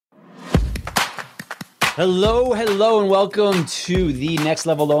Hello, and welcome to the Next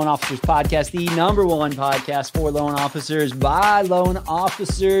Level Loan Officers Podcast, the number one podcast for loan officers by loan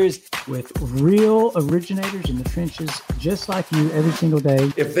officers. With real originators in the trenches, just like you every single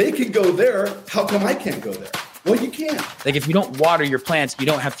day. If they can go there, how come I can't go there? Well, you can. Like if you don't water your plants, you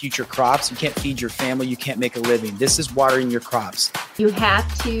don't have future crops. You can't feed your family. You can't make a living. This is watering your crops. You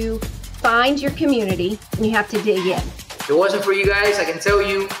have to find your community and you have to dig in. If it wasn't for you guys, I can tell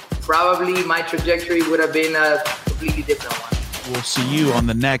you, probably my trajectory would have been a completely different one. We'll see you on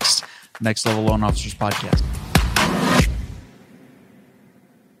the next Level Loan Officers Podcast.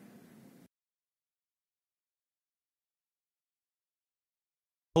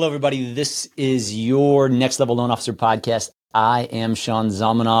 Hello, everybody. This is your Next Level Loan Officer Podcast. I am Sean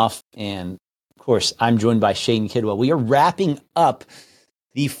Zalmanoff, and of course, I'm joined by Shane Kidwell. We are wrapping up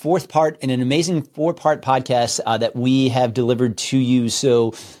the fourth part in an amazing four-part podcast that we have delivered to you.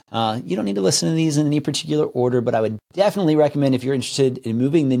 So you don't need to listen to these in any particular order, but I would definitely recommend, if you're interested in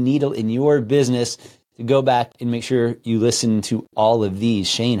moving the needle in your business, to go back and make sure you listen to all of these.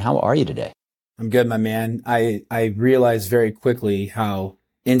 Shane, how are you today? I'm good, my man. I realized very quickly how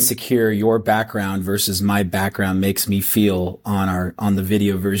insecure your background versus my background makes me feel on the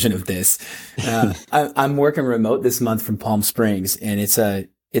video version of this. I'm working remote this month from Palm Springs, and it's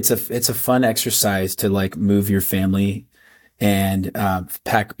a fun exercise to like move your family and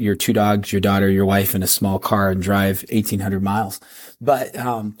pack your two dogs, your daughter, your wife in a small car and drive 1,800 miles. But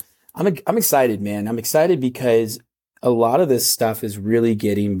I'm excited, man. I'm excited because a lot of this stuff is really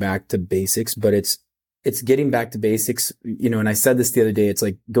getting back to basics, but it's getting back to basics, and I said this the other day, it's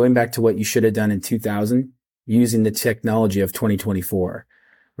like going back to what you should have done in 2000 using the technology of 2024,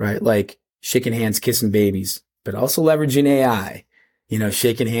 right? Like shaking hands, kissing babies, but also leveraging AI,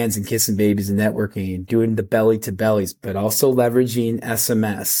 shaking hands and kissing babies and networking, doing the belly to bellies, but also leveraging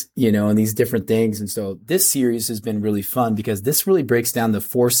SMS, and these different things. And so this series has been really fun because this really breaks down the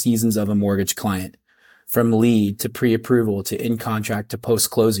 4 seasons of a mortgage client, from lead to pre-approval to in contract to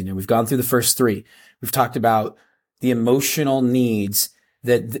post-closing. And we've gone through the first 3. We've talked about the emotional needs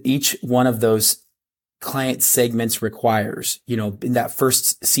that each one of those client segments requires. In that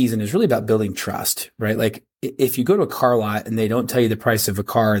first season is really about building trust, right? Like if you go to a car lot and they don't tell you the price of a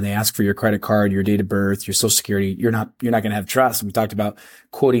car and they ask for your credit card, your date of birth, your social security, you're not going to have trust. And we talked about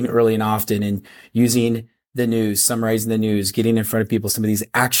quoting early and often and using the news, summarizing the news, getting in front of people, some of these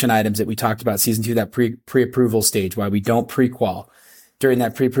action items that we talked about season 2, that pre-approval stage, why we don't pre-qual. During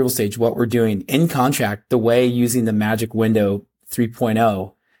that pre-approval stage, what we're doing in contract, the way using the magic window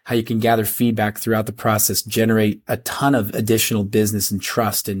 3.0, how you can gather feedback throughout the process, generate a ton of additional business and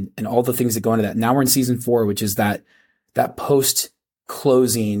trust and all the things that go into that. Now we're in season 4, which is that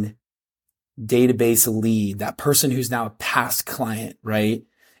post-closing database lead, that person who's now a past client, right?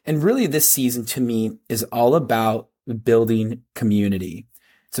 And really this season to me is all about building community.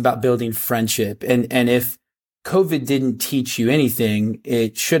 It's about building friendship. And if COVID didn't teach you anything,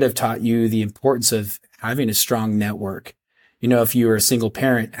 it should have taught you the importance of having a strong network. If you were a single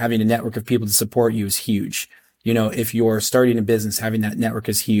parent, having a network of people to support you is huge. If you're starting a business, having that network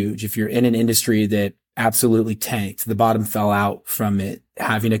is huge. If you're in an industry that absolutely tanked, the bottom fell out from it,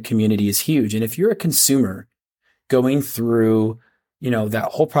 having a community is huge. And if you're a consumer going through that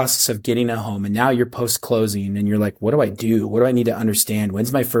whole process of getting a home and now you're post-closing and you're like, what do I do? What do I need to understand?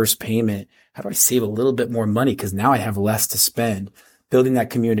 When's my first payment? How do I save a little bit more money? Because now I have less to spend. Building that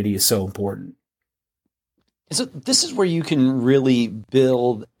community is so important. So this is where you can really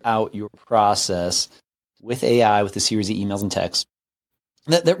build out your process with AI, with a series of emails and texts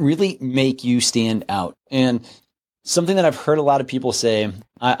that really make you stand out. And something that I've heard a lot of people say,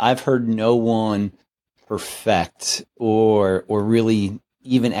 I've heard no one perfect or really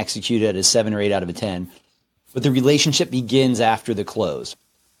even execute at a 7 or 8 out of a 10. But the relationship begins after the close.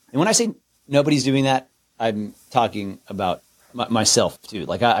 And when I say nobody's doing that, I'm talking about myself too.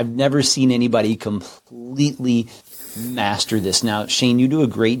 Like I've never seen anybody completely master this. Now, Shane, you do a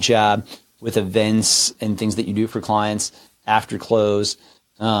great job with events and things that you do for clients after close.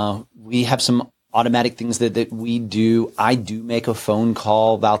 We have some automatic things that we do. I do make a phone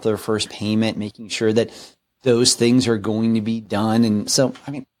call about their first payment, making sure that those things are going to be done. And so,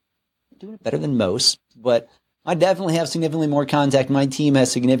 I'm doing it better than most, but I definitely have significantly more contact. My team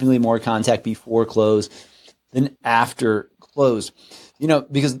has significantly more contact before close than after close.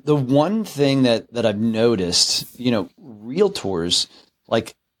 Because the one thing that I've noticed, realtors,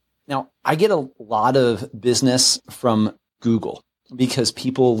 like now I get a lot of business from Google. because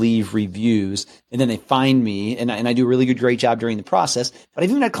people leave reviews and then they find me and I do a really great job during the process. But I've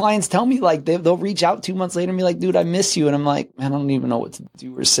even had clients tell me like they'll reach out 2 months later and be like, dude, I miss you. And I'm like, man, I don't even know what to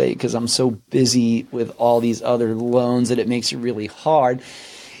do or say because I'm so busy with all these other loans that it makes it really hard.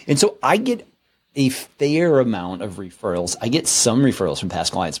 And so I get a fair amount of referrals. I get some referrals from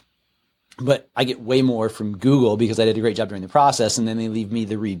past clients, but I get way more from Google because I did a great job during the process and then they leave me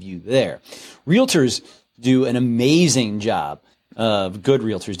the review there. Realtors do an amazing job. Good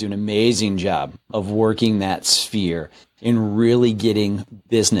realtors do an amazing job of working that sphere and really getting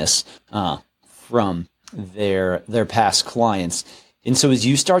business from their past clients. And so as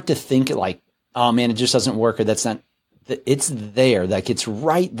you start to think like, oh man, it just doesn't work, or that's not, it's there, like it's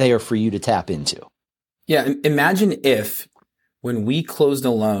right there for you to tap into. Yeah. Imagine if when we closed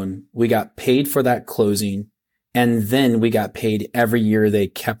a loan, we got paid for that closing, and then we got paid every year they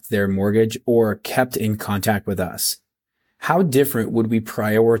kept their mortgage or kept in contact with us. How different would we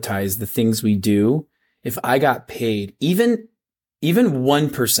prioritize the things we do if I got paid even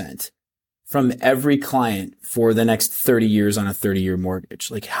 1% from every client for the next 30 years on a 30-year mortgage?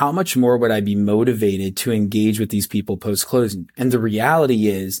 Like, how much more would I be motivated to engage with these people post-closing? And the reality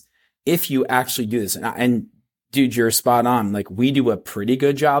is, if you actually do this, and dude, you're spot on. Like, we do a pretty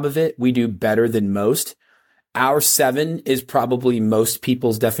good job of it. We do better than most. Our 7 is probably most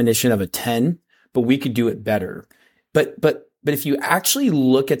people's definition of a 10, but we could do it better. But if you actually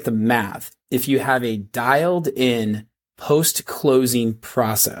look at the math, if you have a dialed in post-closing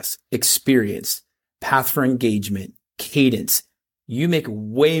process, experience, path for engagement, cadence, you make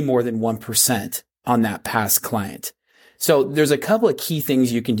way more than 1% on that past client. So there's a couple of key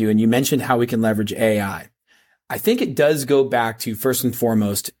things you can do. And you mentioned how we can leverage AI. I think it does go back to, first and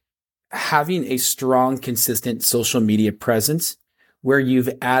foremost, having a strong, consistent social media presence where you've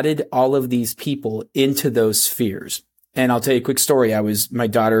added all of these people into those spheres. And I'll tell you a quick story.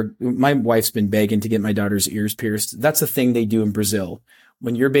 My wife's been begging to get my daughter's ears pierced. That's a thing they do in Brazil.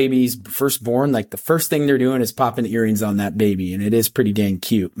 When your baby's first born, like the first thing they're doing is popping earrings on that baby. And it is pretty dang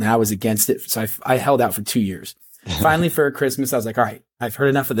cute. And I was against it. So I held out for 2 years. Finally, for Christmas, I was like, all right, I've heard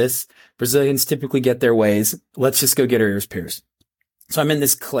enough of this. Brazilians typically get their ways. Let's just go get her ears pierced. So I'm in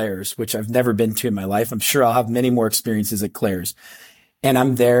this Claire's, which I've never been to in my life. I'm sure I'll have many more experiences at Claire's. And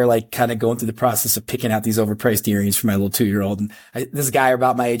I'm there, like, kind of going through the process of picking out these overpriced earrings for my little 2-year-old. And this guy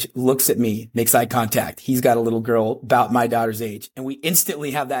about my age looks at me, makes eye contact. He's got a little girl about my daughter's age. And we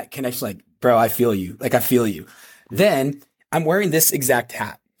instantly have that connection. Like, bro, I feel you. Like, I feel you. Then I'm wearing this exact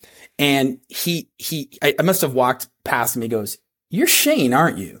hat. And I must have walked past him. He goes, "You're Shane,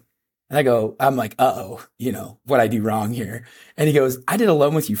 aren't you?" And I'm like, uh-oh, what I do wrong here. And he goes, "I did a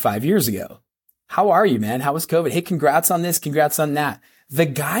loan with you 5 years ago. How are you, man? How was COVID? Hey, congrats on this. Congrats on that." The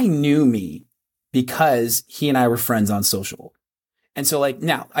guy knew me because he and I were friends on social. And so, like,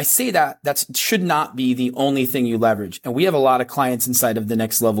 now I say that should not be the only thing you leverage. And we have a lot of clients inside of the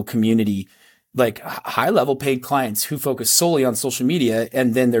Next Level community, like high level paid clients who focus solely on social media,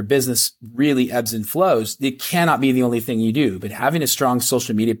 and then their business really ebbs and flows. It cannot be the only thing you do, but having a strong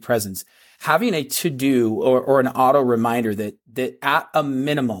social media presence, having a to-do or an auto reminder that at a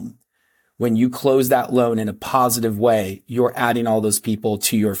minimum, when you close that loan in a positive way, you're adding all those people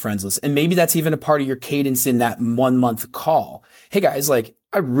to your friends list. And maybe that's even a part of your cadence in that 1 month call. Hey guys, like,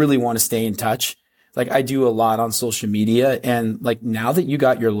 I really want to stay in touch. Like, I do a lot on social media, and like, now that you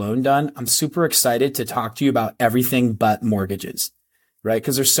got your loan done, I'm super excited to talk to you about everything but mortgages, right?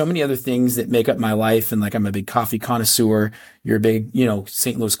 Because there's so many other things that make up my life. And like, I'm a big coffee connoisseur. You're a big,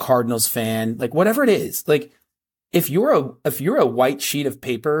 St. Louis Cardinals fan, like whatever it is. Like, if you're a white sheet of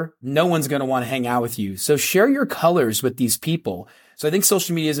paper, no one's going to want to hang out with you. So share your colors with these people. So I think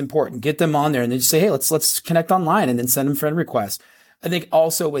social media is important. Get them on there and then just say, hey, let's connect online, and then send them friend requests. I think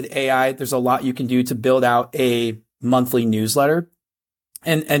also with AI, there's a lot you can do to build out a monthly newsletter.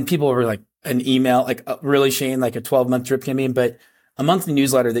 And people are like, an email, like really, Shane, like a 12-month drip campaign, but a monthly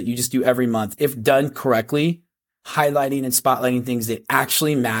newsletter that you just do every month, if done correctly, highlighting and spotlighting things that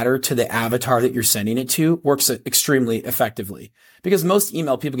actually matter to the avatar that you're sending it to, works extremely effectively. Because most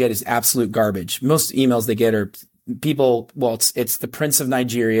email people get is absolute garbage. Most emails they get are people, well, it's the Prince of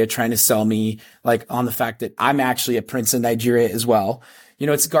Nigeria trying to sell me, like, on the fact that I'm actually a Prince of Nigeria as well.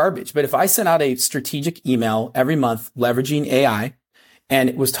 It's garbage. But if I sent out a strategic email every month leveraging AI, and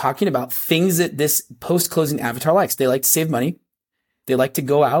it was talking about things that this post-closing avatar likes, they like to save money. They like to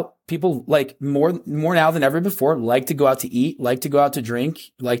go out. People, like, more now than ever before, like to go out to eat, like to go out to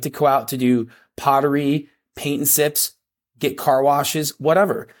drink, like to go out to do pottery, paint and sips, get car washes,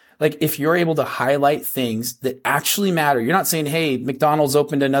 whatever. Like if you're able to highlight things that actually matter, you're not saying, hey, McDonald's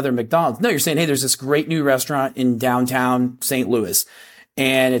opened another McDonald's. No, you're saying, hey, there's this great new restaurant in downtown St. Louis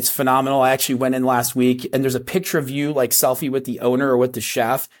and it's phenomenal. I actually went in last week and there's a picture of you like selfie with the owner or with the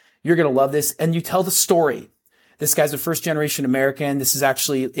chef. You're going to love this. And you tell the story. This guy's a first generation American. This is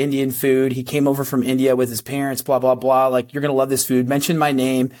actually Indian food. He came over from India with his parents, blah, blah, blah. Like you're going to love this food. Mention my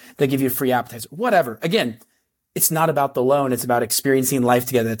name. They'll give you a free appetizer, whatever. Again, it's not about the loan. It's about experiencing life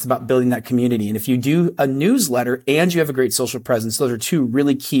together. It's about building that community. And if you do a newsletter and you have a great social presence, those are two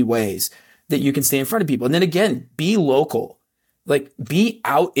really key ways that you can stay in front of people. And then again, be local, like be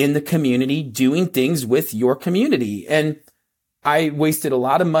out in the community, doing things with your community. And I wasted a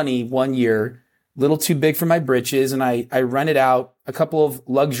lot of money one year, a little too big for my britches. And I rented out a couple of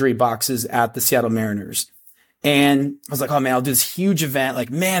luxury boxes at the Seattle Mariners. And I was like, oh man, I'll do this huge event.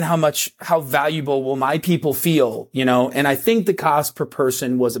 Like, man, how valuable will my people feel? You know? And I think the cost per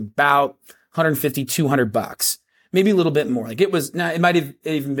person was about $150, $200, maybe a little bit more. Like it might have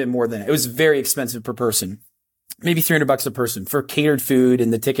even been more than that. It was very expensive per person, maybe $300 a person for catered food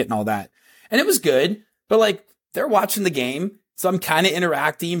and the ticket and all that. And it was good, but like they're watching the game. So I'm kind of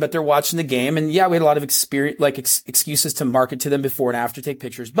interacting, but they're watching the game. And yeah, we had a lot of excuses to market to them before and after, take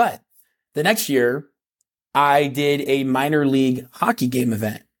pictures. But the next year, I did a minor league hockey game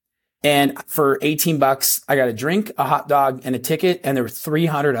event. And for $18, I got a drink, a hot dog, and a ticket. And there were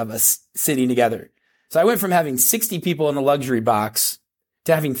 300 of us sitting together. So I went from having 60 people in the luxury box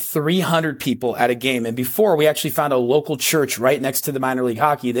to having 300 people at a game. And before, we actually found a local church right next to the minor league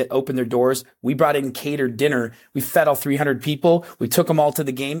hockey that opened their doors. We brought in catered dinner. We fed all 300 people. We took them all to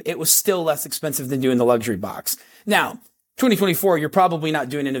the game. It was still less expensive than doing the luxury box. Now, 2024, you're probably not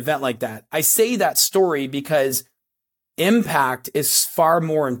doing an event like that. I say that story because impact is far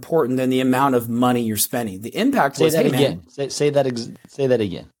more important than the amount of money you're spending. The impact was, say that again. Say that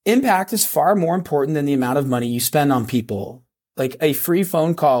again. Impact is far more important than the amount of money you spend on people. Like a free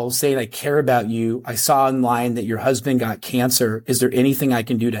phone call saying, I care about you. I saw online that your husband got cancer. Is there anything I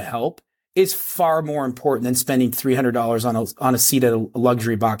can do to help? Is far more important than spending $300 on a seat at a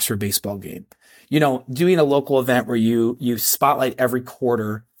luxury box for a baseball game. You know, doing a local event where you spotlight every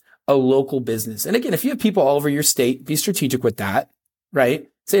quarter a local business. And again, if you have people all over your state, be strategic with that, right?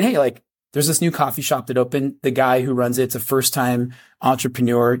 Saying, hey, like there's this new coffee shop that opened. The guy who runs it's a first time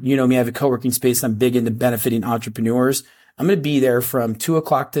entrepreneur. You know me, I have a co-working space. I'm big into benefiting entrepreneurs. I'm going to be there from 2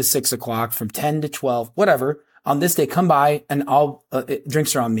 o'clock to 6 o'clock, from 10 to 12, whatever. On this day, come by and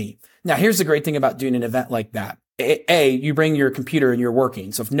drinks are on me. Now, here's the great thing about doing an event like that. You bring your computer and you're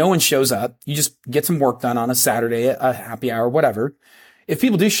working. So if no one shows up, you just get some work done on a Saturday, a happy hour, whatever. If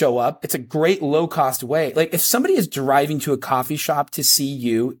people do show up, it's a great low cost way. Like if somebody is driving to a coffee shop to see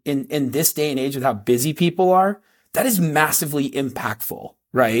you in this day and age with how busy people are, that is massively impactful,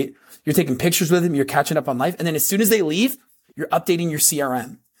 right? You're taking pictures with them. You're catching up on life. And then as soon as they leave, you're updating your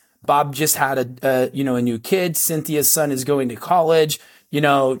CRM. Bob just had a new kid. Cynthia's son is going to college. You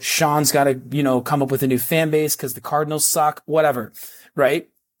know, Sean's got to, come up with a new fan base because the Cardinals suck, whatever, right?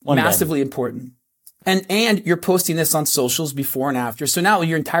 Massively important. And you're posting this on socials before and after. So now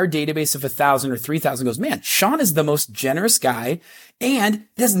your entire database of 1,000 or 3,000 goes, man, Sean is the most generous guy. And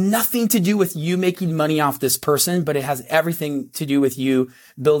it has nothing to do with you making money off this person, but it has everything to do with you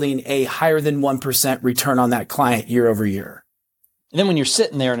building a higher than 1% return on that client year over year. And then when you're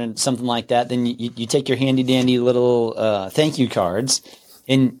sitting there and something like that, then you take your handy dandy little thank you cards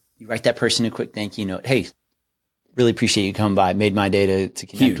and you write that person a quick thank you note. Hey, really appreciate you coming by. Made my day to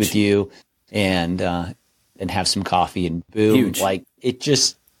connect with you and have some coffee and boom. Huge. Like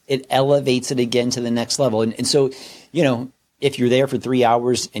it elevates it again to the next level. And so, if you're there for 3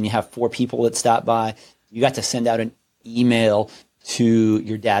 hours and you have 4 people that stop by, you got to send out an email to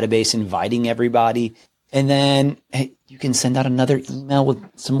your database inviting everybody. And then hey, you can send out another email with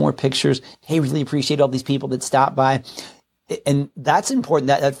some more pictures. Hey, really appreciate all these people that stopped by. And that's important,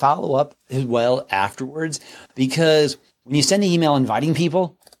 that follow-up as well afterwards, because when you send an email inviting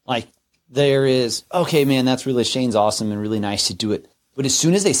people, like there is, okay, man, that's really, Shane's awesome and really nice to do it. But as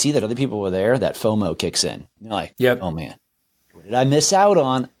soon as they see that other people were there, that FOMO kicks in. You're like, yep. Oh, man, what did I miss out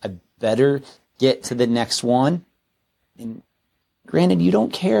on? I better get to the next one. And granted, you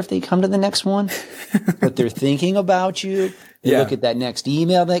don't care if they come to the next one, but they're thinking about you. They look at that next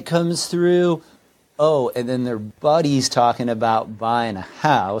email that comes through. Oh, and then their buddy's talking about buying a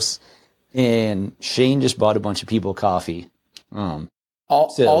house, and Shane just bought a bunch of people coffee.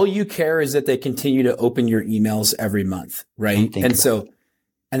 All you care is that they continue to open your emails every month, right?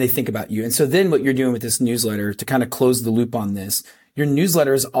 And they think about you. And so then what you're doing with this newsletter to kind of close the loop on this, your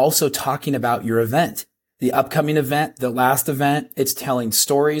newsletter is also talking about your event. the upcoming event, the last event. It's telling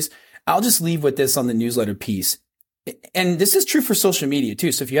stories. I'll just leave with this on the newsletter piece. And this is true for social media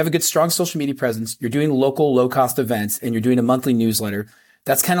too. So if you have a good, strong social media presence, you're doing local, low cost events, and you're doing a monthly newsletter,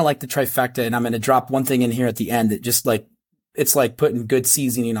 that's kind of like the trifecta. And I'm going to drop one thing in here at the end that just like, it's like putting good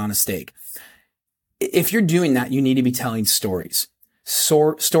seasoning on a steak. If you're doing that, you need to be telling stories.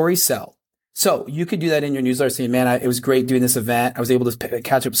 Stories sell. So you could do that in your newsletter saying, man, it was great doing this event. I was able to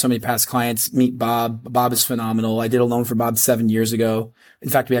catch up with so many past clients, meet Bob. Bob is phenomenal. I did a loan for Bob 7 years ago. In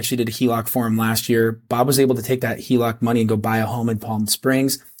fact, we actually did a HELOC for him last year. Bob was able to take that HELOC money and go buy a home in Palm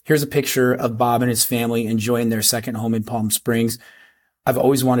Springs. Here's a picture of Bob and his family enjoying their second home in Palm Springs. I've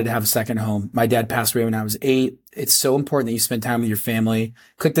always wanted to have a second home. My dad passed away when I was 8. It's so important that you spend time with your family.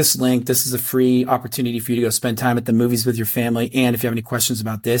 Click this link. This is a free opportunity for you to go spend time at the movies with your family. And if you have any questions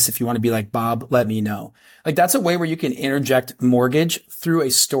about this, if you want to be like Bob, let me know. Like that's a way where you can interject mortgage through a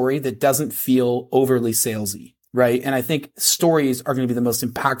story that doesn't feel overly salesy, right? And I think stories are going to be the most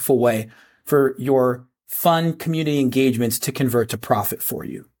impactful way for your fun community engagements to convert to profit for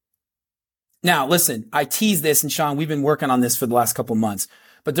you. Now, listen, I teased this, and Sean, we've been working on this for the last couple of months,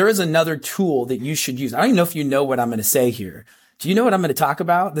 but there is another tool that you should use. I don't even know if you know what I'm going to say here. Do you know what I'm going to talk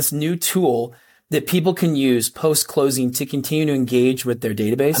about? This new tool that people can use post-closing to continue to engage with their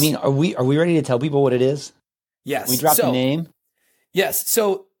database. I mean, are we ready to tell people what it is? Yes. We drop the name. Yes.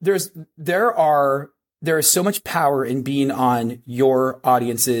 So there is so much power in being on your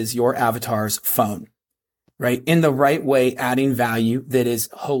audience's, your avatar's phone, right? In the right way, adding value that is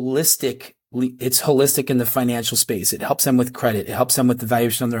holistic. It's holistic in the financial space. It helps them with credit. It helps them with the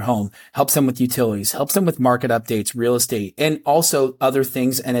valuation of their home, helps them with utilities, helps them with market updates, real estate, and also other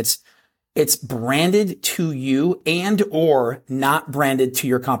things. And it's branded to you and or not branded to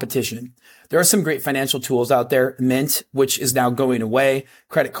your competition. There are some great financial tools out there. Mint, which is now going away.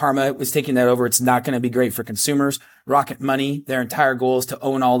 Credit Karma was taking that over. It's not going to be great for consumers. Rocket Money, their entire goal is to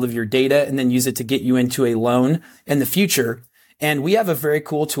own all of your data and then use it to get you into a loan in the future. And we have a very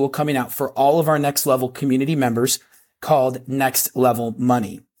cool tool coming out for all of our Next Level community members called Next Level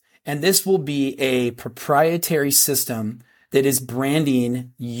Money. And this will be a proprietary system that is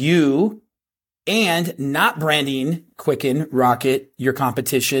branding you and not branding Quicken, Rocket, your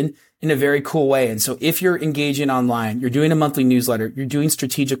competition in a very cool way. And so if you're engaging online, you're doing a monthly newsletter, you're doing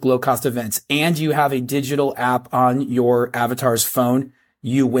strategic low cost events, and you have a digital app on your avatar's phone,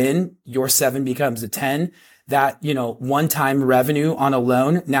 you win. Your 7 becomes a 10. That, one-time revenue on a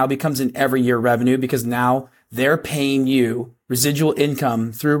loan now becomes an every year revenue because now they're paying you residual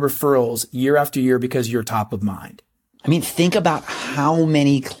income through referrals year after year because you're top of mind. I mean, think about how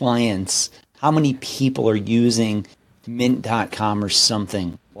many clients, how many people are using Mint.com or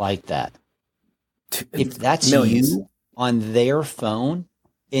something like that. If that's Millions. you on their phone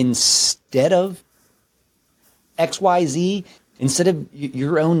instead of XYZ, instead of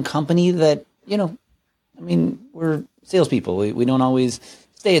your own company that, I mean, we're salespeople. We don't always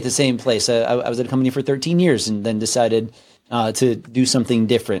stay at the same place. I was at a company for 13 years and then decided to do something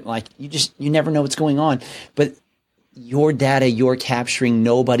different. Like you never know what's going on. But your data you're capturing,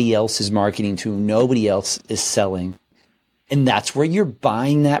 nobody else is marketing to, nobody else is selling. And that's where you're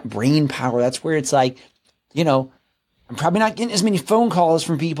buying that brain power. That's where it's like, I'm probably not getting as many phone calls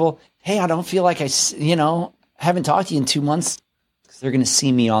from people. Hey, I don't feel like haven't talked to you in 2 months because they're going to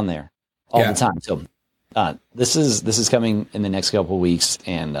see me on there all the time. So this is coming in the next couple of weeks,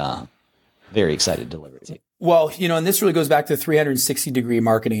 and very excited to deliver it to you. Well, and this really goes back to 360-degree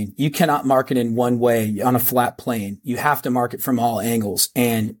marketing. You cannot market in one way on a flat plane. You have to market from all angles,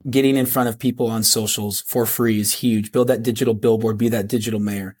 and getting in front of people on socials for free is huge. Build that digital billboard, be that digital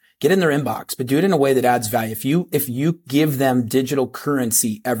mayor. Get in their inbox, but do it in a way that adds value. If you give them digital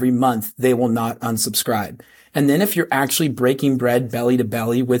currency every month, they will not unsubscribe. And then if you're actually breaking bread belly to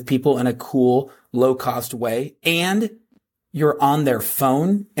belly with people in a cool, low cost way, and you're on their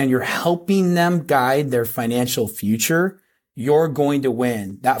phone and you're helping them guide their financial future, you're going to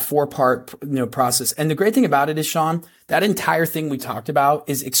win that 4-part process. And the great thing about it is, Sean, that entire thing we talked about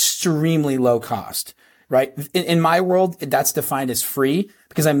is extremely low cost, right? In my world, that's defined as free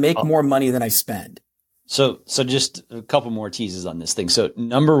because I make more money than I spend. So just a couple more teases on this thing. So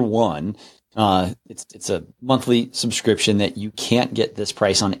number one, it's a monthly subscription that you can't get this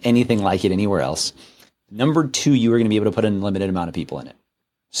price on anything like it anywhere else. Number two, you are going to be able to put an unlimited amount of people in it.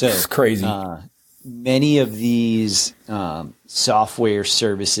 So it's crazy. Many of these software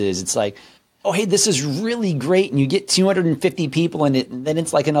services, it's like, oh, hey, this is really great. And you get 250 people in it. And then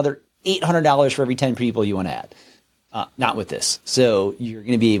it's like another $800 for every 10 people you want to add. Not with this. So you're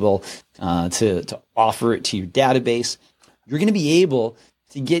going to be able to offer it to your database. You're going to be able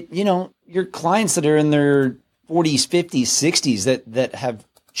to get, your clients that are in their 40s, 50s, 60s that have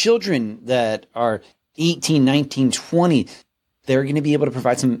children that are 18, 19, 20. They're going to be able to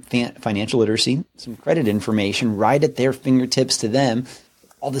provide some financial literacy, some credit information right at their fingertips to them.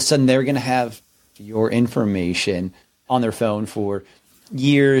 All of a sudden, they're going to have your information on their phone for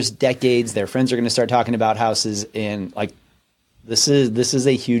years, decades. Their friends are going to start talking about houses, and like this is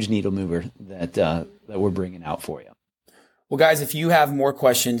a huge needle mover that we're bringing out for you. Well, guys, if you have more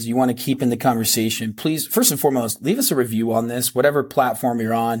questions you want to keep in the conversation, please, first and foremost, leave us a review on this, whatever platform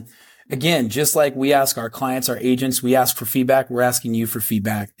you're on. Again, just like we ask our clients, our agents, we ask for feedback, we're asking you for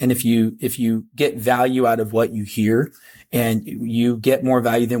feedback. And if you get value out of what you hear and you get more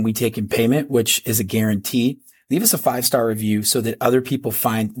value than we take in payment, which is a guarantee, leave us a 5-star review so that other people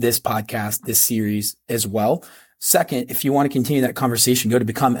find this podcast, this series as well. Second, if you want to continue that conversation, go to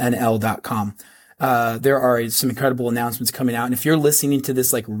becomenl.com. There are some incredible announcements coming out. And if you're listening to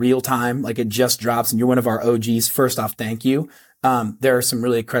this like real time, like it just drops and you're one of our OGs, first off, thank you. There are some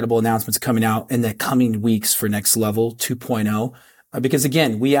really incredible announcements coming out in the coming weeks for Next Level 2.0. Because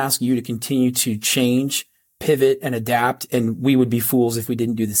again, we ask you to continue to change, pivot, and adapt. And we would be fools if we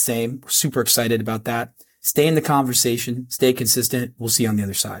didn't do the same. We're super excited about that. Stay in the conversation, stay consistent. We'll see you on the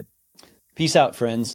other side. Peace out, friends.